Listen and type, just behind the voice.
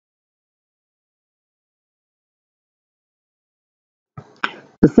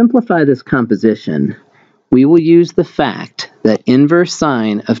To simplify this composition, we will use the fact that inverse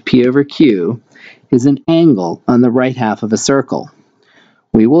sine of p over q is an angle on the right half of a circle.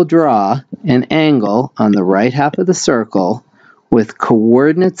 We will draw an angle on the right half of the circle with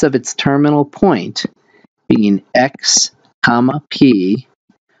coordinates of its terminal point being x, p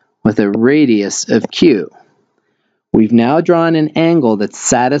with a radius of q. We've now drawn an angle that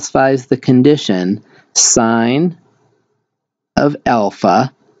satisfies the condition sine of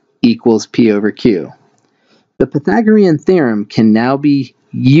alpha equals p over q. The Pythagorean theorem can now be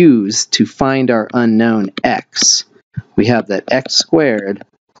used to find our unknown x. We have that x squared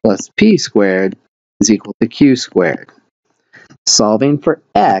plus p squared is equal to q squared. Solving for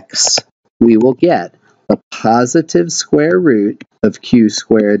x, we will get the positive square root of q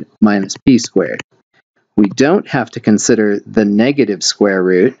squared minus p squared. We don't have to consider the negative square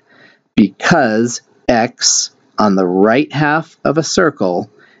root because x on the right half of a circle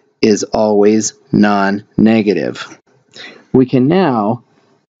is always non-negative. We can now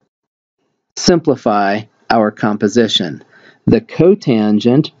simplify our composition. The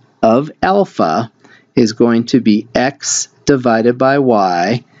cotangent of alpha is going to be x divided by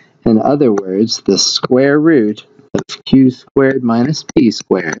y. In other words, the square root of q squared minus p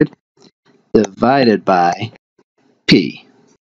squared divided by p.